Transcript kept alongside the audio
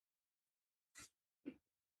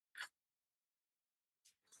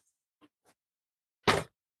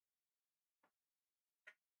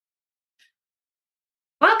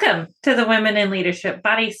Welcome to the Women in Leadership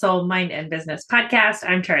Body, Soul, Mind, and Business podcast.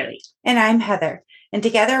 I'm Charlie. And I'm Heather. And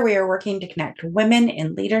together we are working to connect women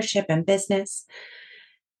in leadership and business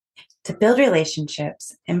to build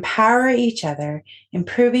relationships, empower each other,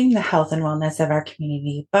 improving the health and wellness of our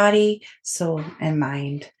community, body, soul, and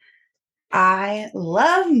mind. I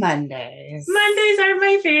love Mondays. Mondays are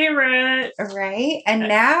my favorite. Right? And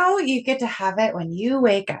now you get to have it when you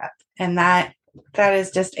wake up. And that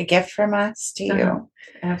is just a gift from us to you.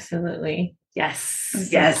 Absolutely. Yes. I'm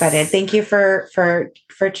so excited. Thank you for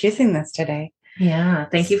choosing this today. Yeah.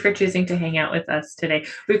 Thank you for choosing to hang out with us today.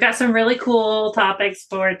 We've got some really cool topics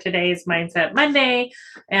for today's Mindset Monday.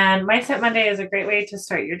 And Mindset Monday is a great way to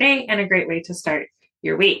start your day and a great way to start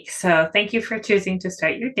your week. So thank you for choosing to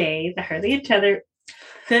start your day the Charlie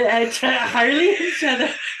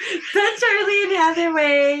and Heather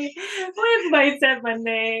way with Mindset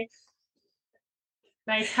Monday.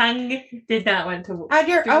 My tongue did not want to. On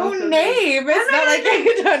your own name. It's not like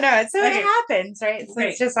you don't know it. So Okay. It happens, right? So Right.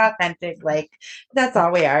 It's just authentic. Like, that's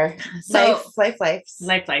all we are. So,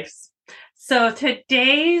 Life. So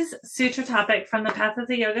today's sutra topic from the Path of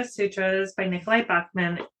the Yoga Sutras by Nikolai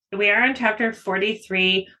Bachman. We are in chapter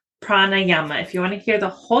 43, Pranayama. If you want to hear the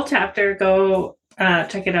whole chapter, go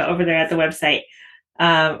check it out over there at the website.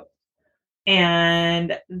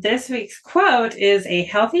 And this week's quote is, "A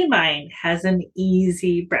healthy mind has an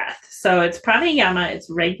easy breath." So it's pranayama, it's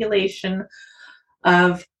regulation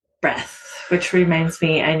of breath, which reminds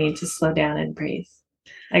me I need to slow down and breathe.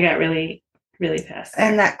 I got really, really fast there.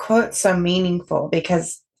 And that quote's so meaningful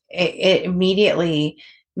because it immediately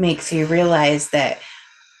makes you realize that,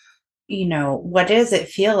 you know, what does it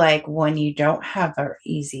feel like when you don't have an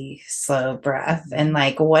easy, slow breath? And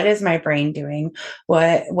like, what is my brain doing?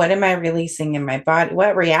 What am I releasing in my body?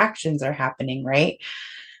 What reactions are happening, right?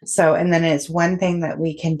 So, and then it's one thing that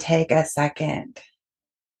we can take a second.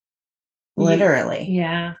 Literally.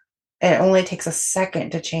 Yeah. It only takes a second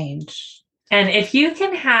to change. And if you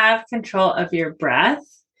can have control of your breath,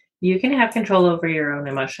 you can have control over your own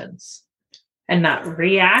emotions and not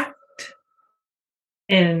react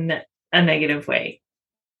in a negative way.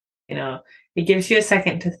 You know, it gives you a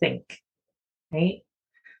second to think, right?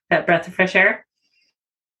 That breath of fresh air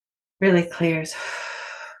really clears,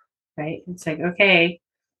 right? It's like, okay,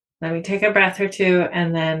 let me take a breath or two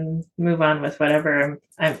and then move on with whatever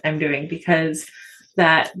I'm doing, because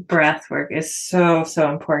that breath work is so,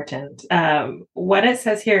 so important. What it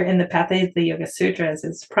says here in the Path of the Yoga Sutras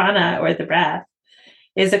is prana, or the breath,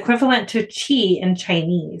 is equivalent to qi in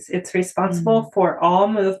Chinese. It's responsible for all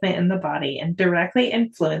movement in the body and directly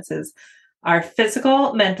influences our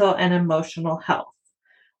physical, mental, and emotional health.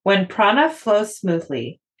 When prana flows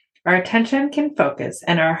smoothly, our attention can focus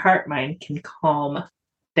and our heart mind can calm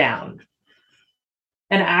down.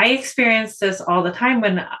 And I experience this all the time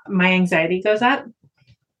when my anxiety goes up.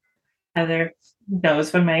 Heather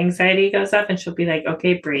knows when my anxiety goes up and she'll be like,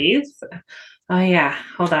 okay, breathe. Oh yeah,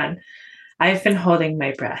 hold on. I've been holding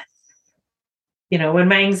my breath. You know, when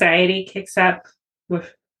my anxiety kicks up,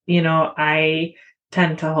 I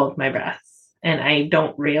tend to hold my breath and I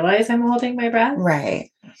don't realize I'm holding my breath. Right.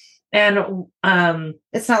 And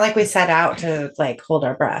it's not like we set out to like hold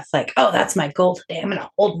our breath. Like, oh, that's my goal today. I'm going to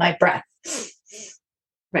hold my breath.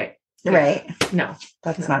 Right. Right. No,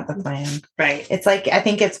 that's not the plan. Right. It's like, I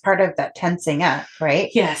think it's part of that tensing up, right?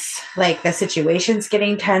 Yes. Like the situation's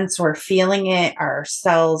getting tense. We're feeling it. Our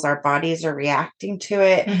cells, our bodies are reacting to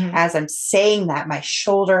it. Mm-hmm. As I'm saying that, my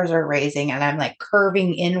shoulders are raising and I'm like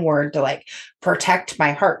curving inward to like protect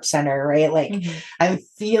my heart center, right? Like I'm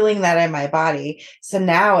feeling that in my body. So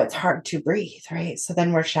now it's hard to breathe, right? So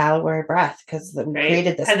then we're shallower breath because we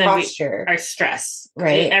created this posture. Our stress,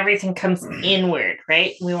 right? Everything comes inward,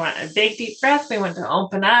 right? We want a big, deep breath. We want to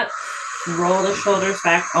open up, roll the shoulders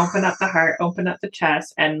back, open up the heart, open up the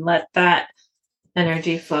chest, and let that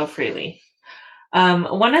energy flow freely.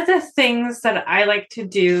 One of the things that I like to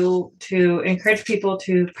do to encourage people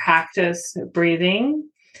to practice breathing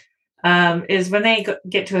is when they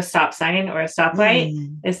get to a stop sign or a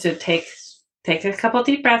stoplight, is to take a couple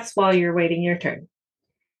deep breaths while you're waiting your turn.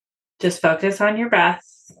 Just focus on your breath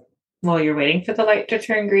while you're waiting for the light to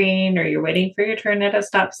turn green or you're waiting for your turn at a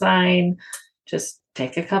stop sign. Just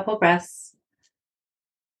take a couple breaths.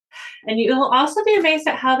 And you'll also be amazed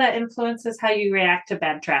at how that influences how you react to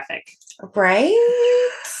bad traffic. Right.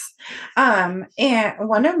 And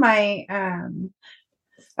one of my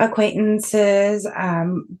acquaintances,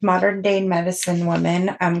 modern day medicine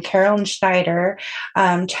woman, Carolyn Schneider,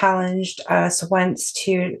 challenged us once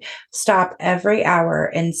to stop every hour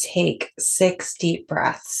and take 6 deep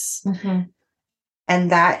breaths. And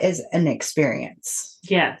that is an experience.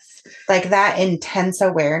 Yes. Like that intense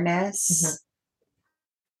awareness,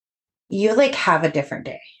 you like have a different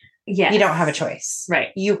day. Yes. You don't have a choice. Right.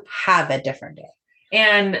 You have a different day.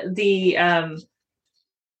 And the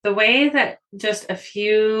way that just a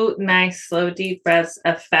few nice, slow, deep breaths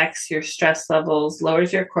affects your stress levels,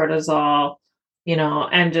 lowers your cortisol,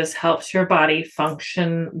 and just helps your body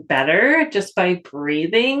function better just by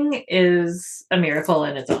breathing is a miracle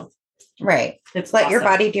in its own. Right. It's let your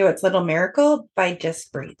body do its little miracle by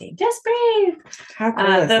just breathing. Just breathe. How cool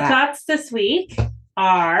is the that? Thoughts this week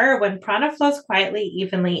are: when prana flows quietly,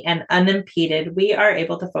 evenly, and unimpeded, we are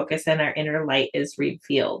able to focus and our inner light is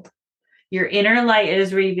revealed. Your inner light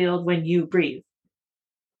is revealed when you breathe.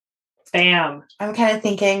 Bam. I'm kind of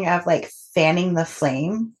thinking of like fanning the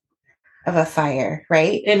flame of a fire,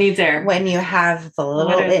 right? It needs air. When you have the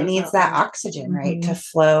little, it needs that oxygen, right? To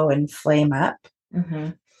flow and flame up.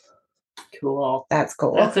 Cool. That's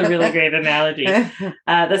cool. That's a really great analogy.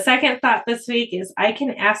 The second thought this week is: I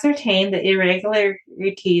can ascertain the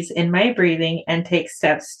irregularities in my breathing and take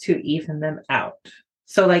steps to even them out.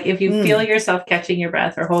 So like if you feel yourself catching your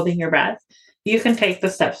breath or holding your breath, you can take the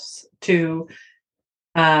steps to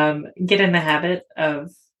get in the habit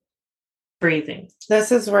of breathing.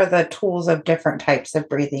 This is where the tools of different types of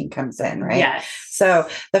breathing comes in, right? Yes. So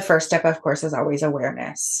the first step, of course, is always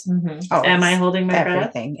awareness. Am I holding my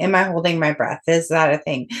breath? Am I holding my breath? Is that a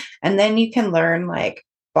thing? And then you can learn like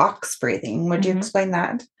box breathing. Would you explain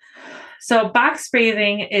that? So box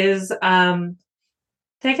breathing is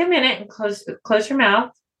take a minute and close your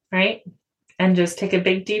mouth, right? And just take a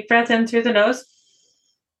big deep breath in through the nose.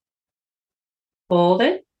 Hold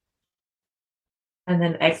it. And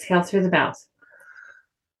then exhale through the mouth.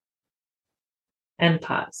 And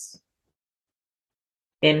pause.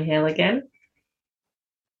 Inhale again.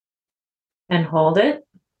 And hold it.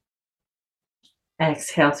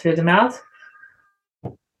 Exhale through the mouth.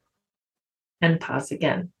 And pause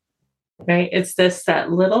again. Right? It's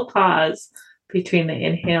that little pause between the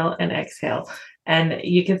inhale and exhale. And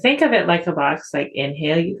you can think of it like a box. Like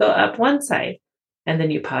inhale, you go up one side. And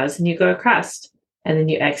then you pause and you go across. And then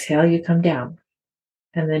you exhale, you come down.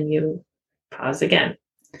 And then you pause again.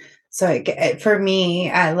 So for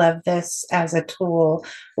me, I love this as a tool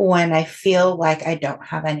when I feel like I don't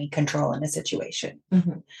have any control in a situation.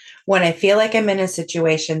 When I feel like I'm in a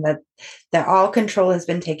situation that all control has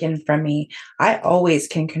been taken from me, I always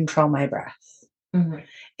can control my breath.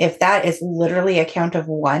 If that is literally a count of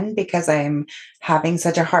 1 because I'm having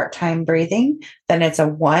such a hard time breathing, then it's a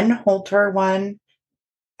 1, hold for 1,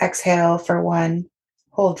 exhale for 1,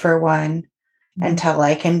 hold for 1, until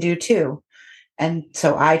I can do 2. And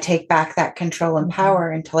so I take back that control and power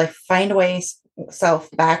until I find myself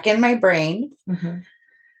back in my brain,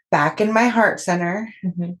 back in my heart center,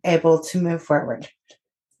 able to move forward.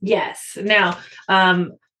 Yes. Now,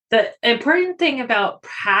 the important thing about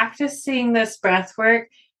practicing this breath work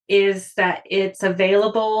is that it's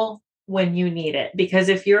available when you need it. Because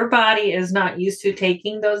if your body is not used to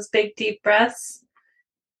taking those big, deep breaths,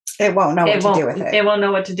 it won't know what to do with it. It won't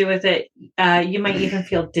know what to do with it. You might even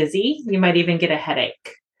feel dizzy. You might even get a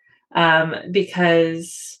headache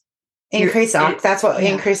because that's what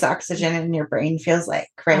increased oxygen in your brain feels like,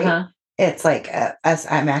 right? It's like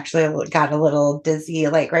I'm actually got a little dizzy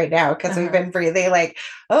like right now because we've been breathing like,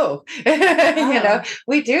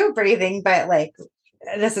 we do breathing, but like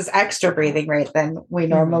this is extra breathing, right, than we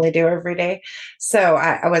normally do every day. So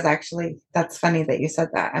I was actually, that's funny that you said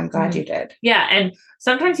that. I'm glad you did. Yeah. And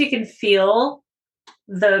sometimes you can feel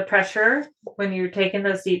the pressure when you're taking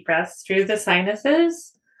those deep breaths through the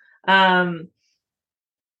sinuses. And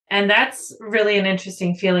that's really an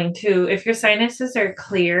interesting feeling too. If your sinuses are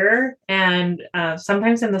clear and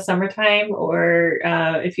sometimes in the summertime or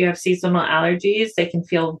if you have seasonal allergies, they can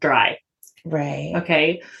feel dry. Right.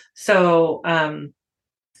 Okay. So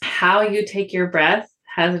how you take your breath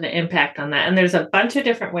has an impact on that. And there's a bunch of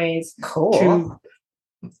different ways to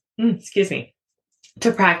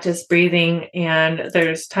practice breathing. And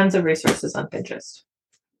there's tons of resources on Pinterest.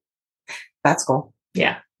 That's cool.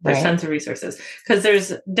 Yeah. There's tons of resources because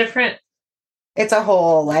there's different. It's a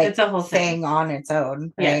whole thing on its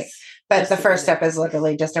own. Right. Yes. But the first step is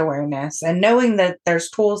literally just awareness and knowing that there's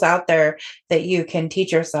tools out there that you can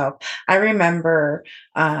teach yourself. I remember,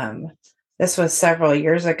 this was several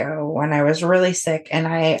years ago when I was really sick and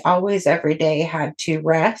I always every day had to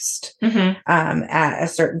rest at a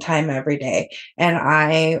certain time every day. And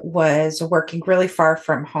I was working really far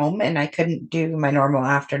from home and I couldn't do my normal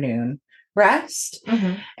afternoon rest.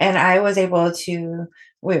 And I was able to,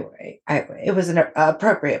 it was an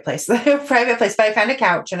appropriate place, a private place, but I found a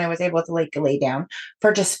couch and I was able to lay down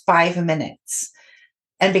for just 5 minutes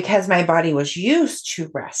And because my body was used to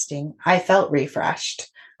resting, I felt refreshed.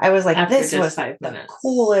 I was like, After this just was 5 the minutes.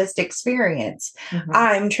 coolest experience. Mhm.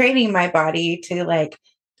 I'm training my body to like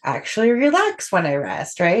actually relax when I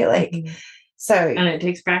rest, right? Like, Mhm. so And it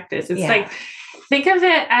takes practice. It's Yeah. like, think of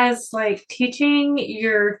it as like teaching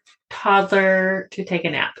your toddler to take a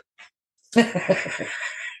nap.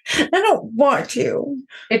 I don't want to.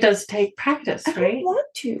 It does take practice, I right? don't want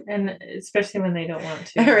to. And especially when they don't want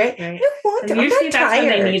to. Right? I Right? don't want And to. I'm usually not that's when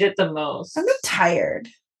they tired. need it the most. I'm not tired.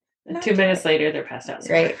 Not 2 minutes tired. later, they're passed out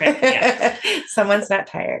somewhere, Right. Yeah. Someone's not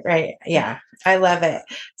tired. Right. Yeah. I love it.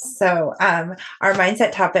 So our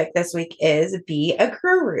mindset topic this week is be a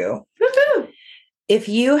guru. Woohoo! If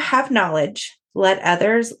you have knowledge, let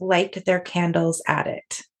others light their candles at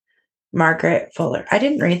it. Margaret Fuller. I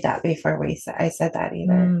didn't read that before I said that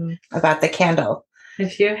either about the candle.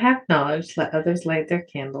 If you have knowledge, let others light their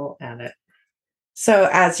candle at it. So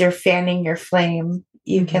as you're fanning your flame,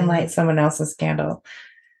 you can Mhm. light someone else's candle.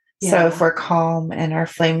 So Yeah. if we're calm and our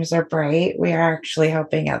flames are bright, we are actually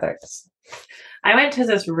helping others. I went to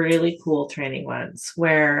this really cool training once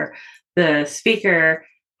where the speaker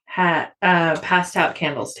had passed out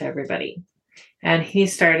candles to everybody. And he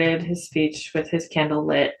started his speech with his candle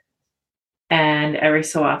lit. And every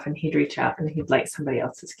so often he'd reach out and he'd light somebody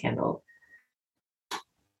else's candle.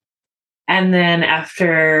 And then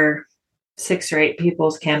after 6 or 8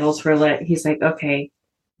 people's candles were lit, he's like, okay,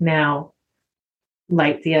 now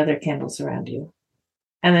light the other candles around you.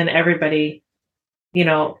 And then everybody,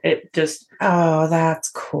 it just... Oh, that's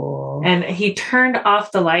cool. And he turned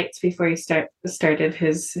off the lights before he started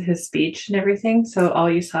his speech and everything. So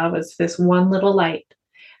all you saw was this one little light.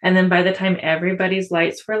 And then by the time everybody's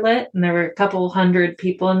lights were lit, and there were a couple hundred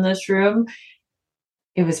people in this room,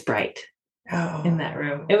 it was bright in that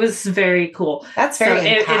room. It was very cool. That's very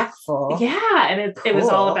impactful. Yeah. And it was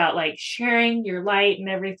all about like sharing your light and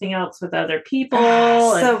everything else with other people.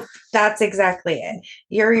 So that's exactly it.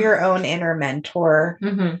 You're your own inner mentor.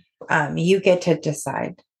 Mm-hmm. You get to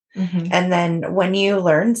decide. Mm-hmm. And then when you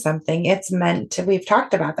learn something, it's meant to, we've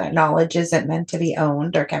talked about that knowledge isn't meant to be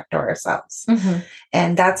owned or kept to ourselves. Mm-hmm.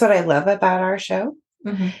 And that's what I love about our show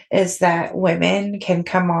Mm-hmm. is that women can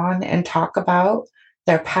come on and talk about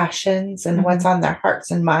their passions and what's on their hearts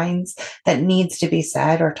and minds that needs to be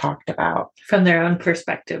said or talked about from their own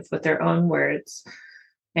perspective with their own words.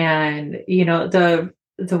 And,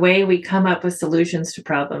 the way we come up with solutions to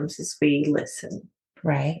problems is we listen.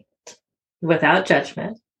 Right. Without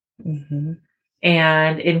judgment. Mm-hmm.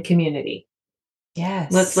 And in community.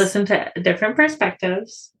 Yes. Let's listen to different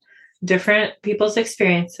perspectives, different people's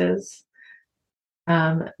experiences,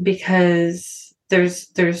 because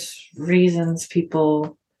there's reasons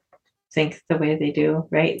people think the way they do,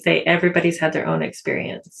 right? Everybody's had their own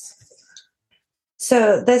experience.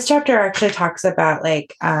 So this chapter actually talks about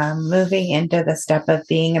like moving into the step of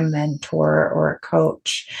being a mentor or a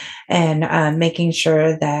coach and making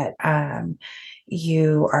sure that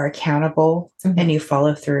you are accountable and you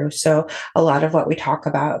follow through. So a lot of what we talk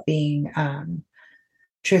about being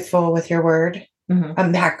truthful with your word,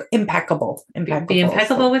 impeccable. Be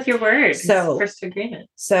impeccable with your word. So first agreement.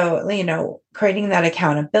 So, creating that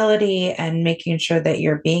accountability and making sure that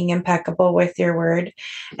you're being impeccable with your word,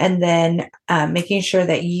 and then making sure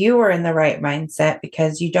that you are in the right mindset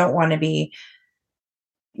because you don't want to be,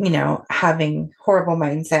 having horrible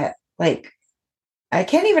mindset. Like, I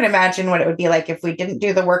can't even imagine what it would be like if we didn't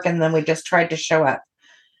do the work and then we just tried to show up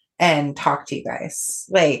and talk to you guys.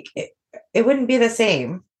 Like, it wouldn't be the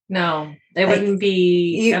same. No, it wouldn't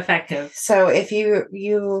be effective. So if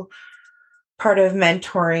you part of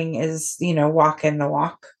mentoring is, walking the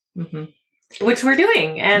walk. Mm-hmm. Which we're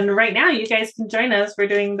doing. And right now you guys can join us. We're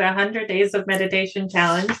doing the 100 Days of Meditation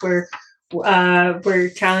Challenge. We're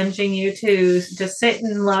challenging you to just sit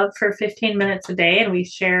in love for 15 minutes a day. And we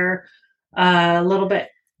share a little bit.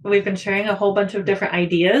 We've been sharing a whole bunch of different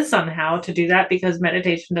ideas on how to do that because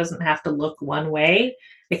meditation doesn't have to look one way.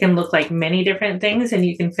 It can look like many different things and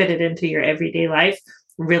you can fit it into your everyday life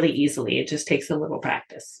really easily. It just takes a little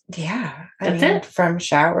practice. Yeah. That's it. From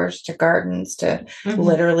showers to gardens to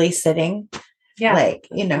literally sitting. Yeah. Like,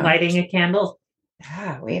 lighting a candle.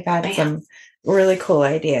 Yeah. We've had some really cool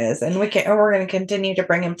ideas and we're going to continue to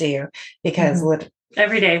bring them to you because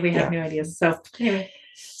every day we have new ideas. So anyway.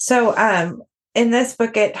 So, in this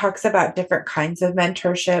book, it talks about different kinds of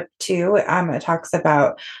mentorship too. It talks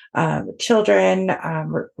about children,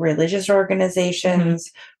 religious organizations,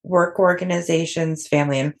 work organizations,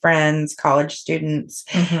 family and friends, college students.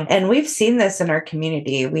 And we've seen this in our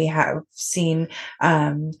community. We have seen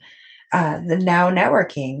the Now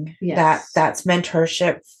Networking. Yes. That's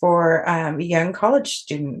mentorship for young college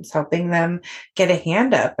students, helping them get a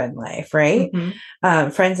hand up in life, right?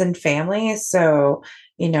 Friends and family. So,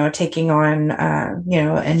 taking on,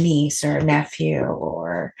 a niece or a nephew,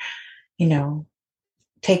 or,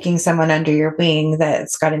 taking someone under your wing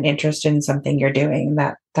that's got an interest in something you're doing.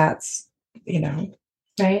 That's,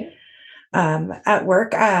 right. At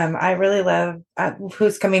work, I really love,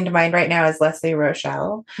 who's coming to mind right now is Leslie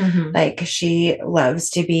Rochelle. Like, she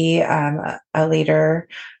loves to be a leader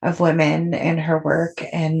of women in her work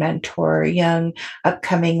and mentor young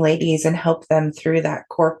upcoming ladies and help them through that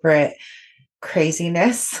corporate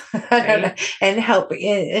craziness. Right.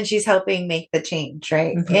 and she's helping make the change,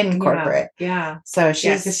 right? In corporate. Yeah. So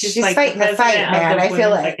she's like fighting the fight, man. I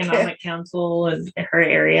feel like Economic Council in her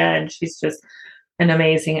area, and she's just an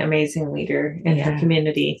amazing leader in her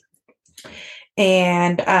community.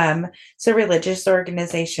 And so religious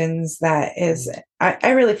organizations, that is,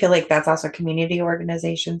 I really feel like that's also community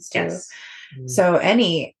organizations too. Yes. So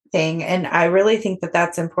anything, and I really think that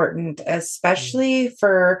that's important, especially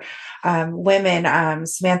for women.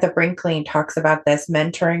 Samantha Brinkley talks about this,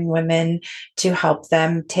 mentoring women to help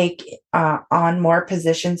them take on more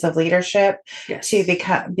positions of leadership,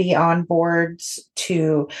 to be on boards,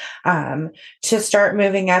 to start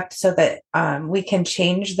moving up, so that we can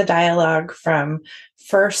change the dialogue from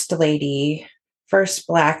first lady, first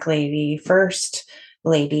Black lady, first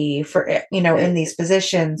lady, for in these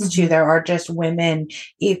positions, to there are just women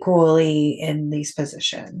equally in these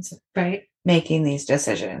positions, right, making these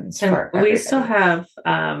decisions. And we still have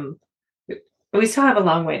a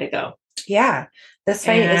long way to go. Yeah, this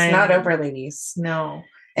fight is not over, ladies. No.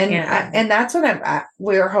 And that's what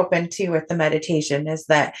we're hoping too with the meditation, is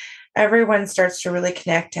that everyone starts to really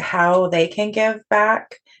connect to how they can give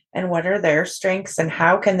back and what are their strengths and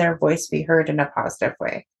how can their voice be heard in a positive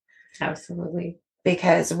way. Absolutely.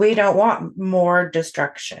 Because we don't want more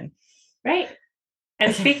destruction. Right.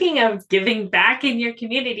 And speaking of giving back in your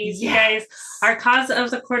communities, you guys, our cause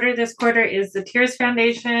of the quarter this quarter is the Tears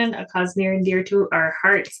Foundation, a cause near and dear to our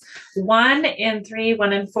hearts. 1 in 3,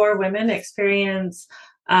 1 in 4 women experience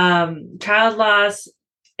child loss,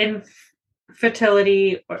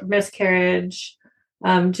 infertility, or miscarriage,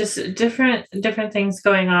 just different things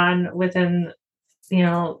going on within,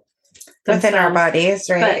 within our bodies,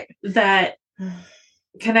 right? But that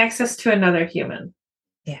connects us to another human.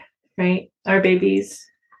 Yeah. Right? Our babies,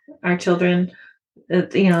 our children,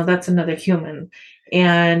 that's another human.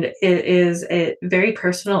 And it is very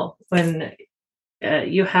personal when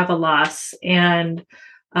you have a loss. And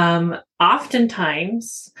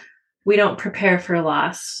oftentimes we don't prepare for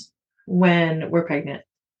loss when we're pregnant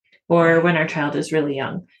or when our child is really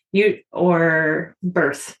young, or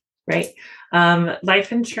birth, right?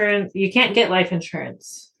 Life insurance, you can't get life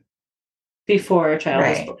insurance before a child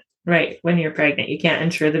is born. Right. When you're pregnant, you can't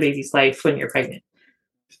insure the baby's life when you're pregnant.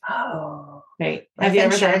 Oh, right. Have you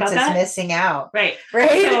ever thought about that? Missing out. Right.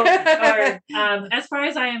 So, or as far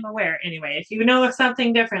as I am aware, anyway, if you know of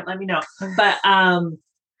something different, let me know. But I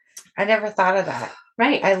never thought of that.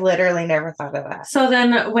 Right. I literally never thought of that. So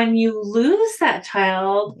then when you lose that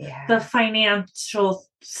child, the financial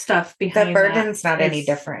stuff behind the burden's not any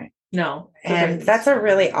different. No. And that's a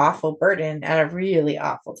really awful burden at a really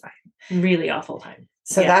awful time. Really awful time.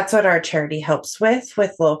 So that's what our charity helps with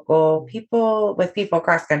local people, with people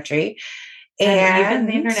across country. And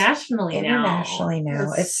even internationally now.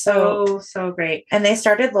 It's so great. And they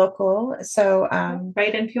started local. So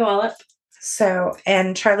right in Puyallup. So,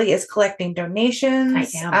 and Charlie is collecting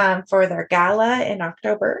donations for their gala in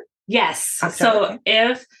October. Yes. So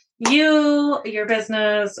if your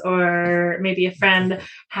business, or maybe a friend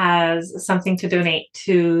has something to donate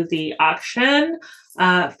to the auction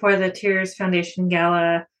for the Tears Foundation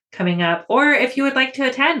Gala coming up, or if you would like to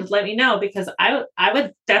attend, let me know, because I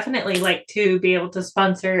would definitely like to be able to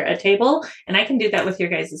sponsor a table, and I can do that with your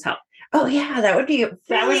guys' help. Oh yeah, that would be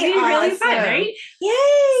really fun, right?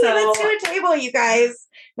 Yay! So, let's do a table, you guys.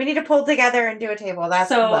 We need to pull together and do a table. That's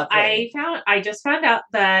so lovely. I just found out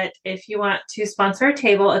that if you want to sponsor a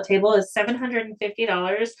table is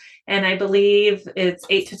 $750, and I believe it's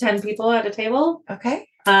 8 to 10 people at a table. Okay.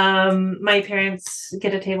 My parents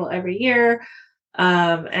get a table every year.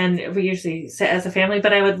 And we usually sit as a family,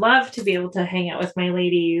 but I would love to be able to hang out with my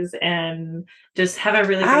ladies and just have a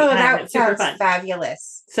really great time. That it's super sounds fun.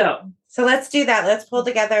 Fabulous. So let's do that. Let's pull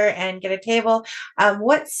together and get a table.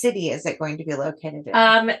 What city is it going to be located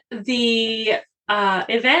in? The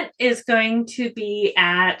event is going to be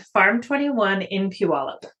at Farm 21 in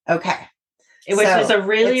Puyallup. Okay. Which is a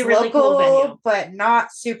really, really local, cool venue. But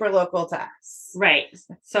not super local to us. Right.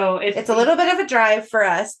 So if It's a little bit of a drive for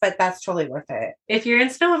us, but that's totally worth it. If you're in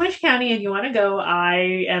Snohomish County and you want to go,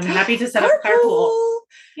 I am happy to set up a carpool.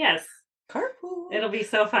 Yes. Carpool. It'll be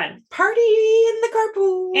so fun. Party in the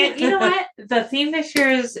carpool. And you know what? The theme this year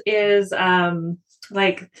is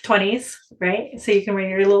like 20s, right? So you can wear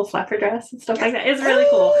your little flapper dress and stuff like that. It's really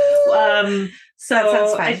cool.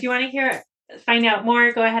 So if you want to find out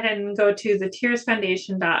more, go ahead and go to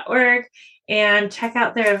thetiersfoundation.org and check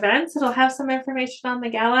out their events. It'll have some information on the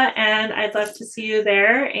gala, and I'd love to see you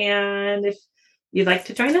there. And if you'd like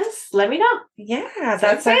to join us, let me know. Yeah,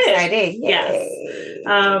 that's so exciting. Yay.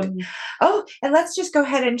 Yes. And let's just go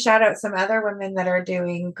ahead and shout out some other women that are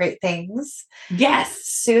doing great things. Yes.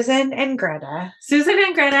 Susan and Greta. Susan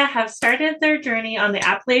and Greta have started their journey on the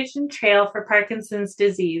Appalachian Trail for Parkinson's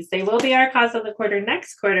disease. They will be our cause of the quarter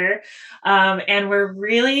next quarter. And we're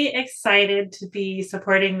really excited to be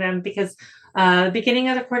supporting them because beginning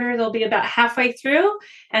of the quarter, they'll be about halfway through.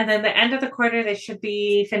 And then the end of the quarter, they should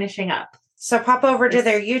be finishing up. So pop over to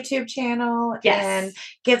their YouTube channel and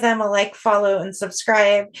give them a like, follow, and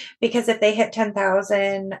subscribe, because if they hit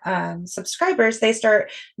 10,000 subscribers, they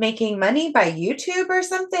start making money by YouTube or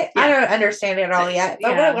something. Yeah. I don't understand it all yet,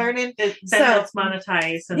 but we're learning. Then helps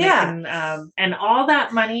monetize, and they can, and all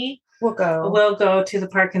that money will go to the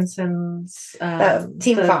Parkinson's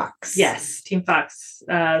Team Fox. Yes, Team Fox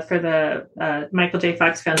for the Michael J.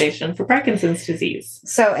 Fox Foundation for Parkinson's disease.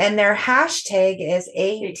 So, and their hashtag is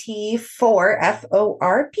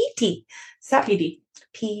AT4FORPT. So, PD.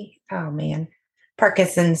 Oh man,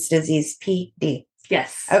 Parkinson's disease PD.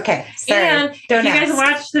 Yes. Okay. Sorry. And if you guys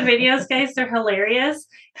watch the videos, guys, they're hilarious.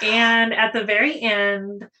 And at the very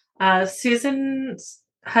end, Susan's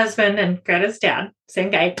husband and Greta's dad,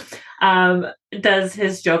 same guy, does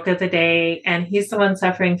his joke of the day, and he's the one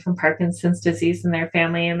suffering from Parkinson's disease in their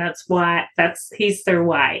family, and he's their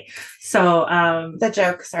why. So the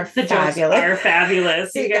jokes are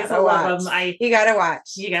fabulous. You guys will love them. You gotta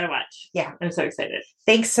watch. Yeah, I'm so excited.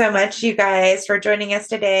 Thanks so much, you guys, for joining us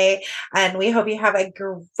today, and we hope you have a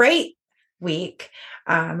great week.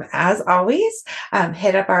 As always,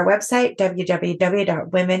 hit up our website,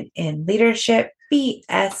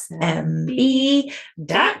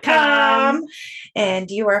 www.womeninleadershipbsmb.com.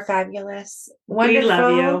 And you are fabulous. Wonderful. We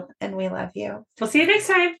love you. And we love you. We'll see you next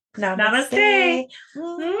time. Namaste.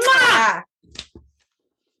 Mwah!